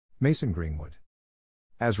Mason Greenwood.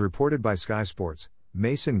 As reported by Sky Sports,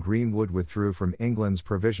 Mason Greenwood withdrew from England's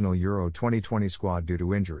provisional Euro 2020 squad due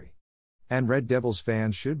to injury. And Red Devils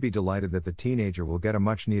fans should be delighted that the teenager will get a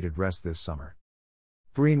much-needed rest this summer.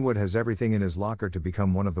 Greenwood has everything in his locker to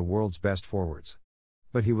become one of the world's best forwards.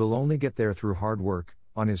 But he will only get there through hard work,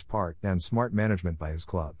 on his part, and smart management by his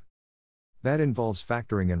club. That involves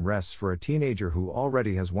factoring in rests for a teenager who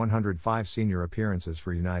already has 105 senior appearances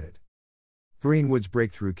for United. Greenwood's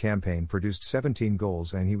breakthrough campaign produced 17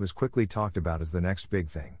 goals and he was quickly talked about as the next big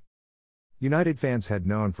thing. United fans had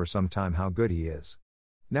known for some time how good he is.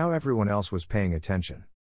 Now everyone else was paying attention.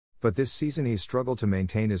 But this season he struggled to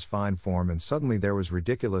maintain his fine form and suddenly there was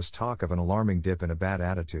ridiculous talk of an alarming dip and a bad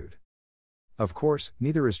attitude. Of course,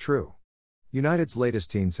 neither is true. United's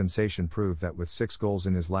latest teen sensation proved that with 6 goals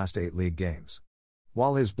in his last 8 league games.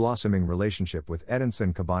 While his blossoming relationship with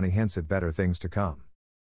Edinson Cavani hints at better things to come.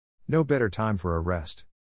 No better time for a rest.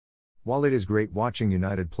 While it is great watching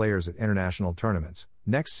United players at international tournaments,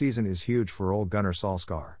 next season is huge for Ole Gunnar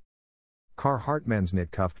Solskjaer. Carhartt men's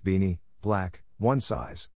knit cuffed beanie, black, one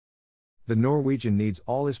size. The Norwegian needs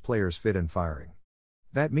all his players fit and firing.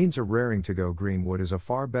 That means a raring to go Greenwood is a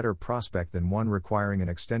far better prospect than one requiring an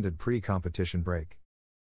extended pre-competition break.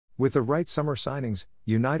 With the right summer signings,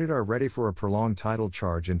 United are ready for a prolonged title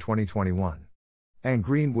charge in 2021. And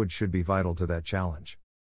Greenwood should be vital to that challenge.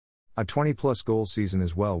 A 20-plus goal season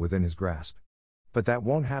is well within his grasp. But that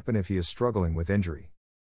won't happen if he is struggling with injury.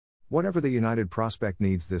 Whatever the United prospect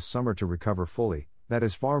needs this summer to recover fully, that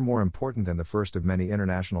is far more important than the first of many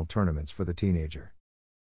international tournaments for the teenager.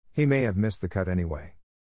 He may have missed the cut anyway.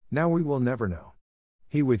 Now we will never know.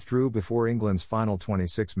 He withdrew before England's final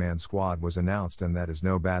 26-man squad was announced and that is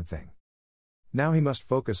no bad thing. Now he must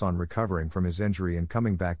focus on recovering from his injury and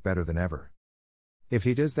coming back better than ever. If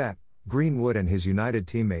he does that, Greenwood and his United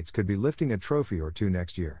teammates could be lifting a trophy or two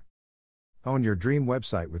next year. Own your dream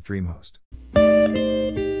website with DreamHost.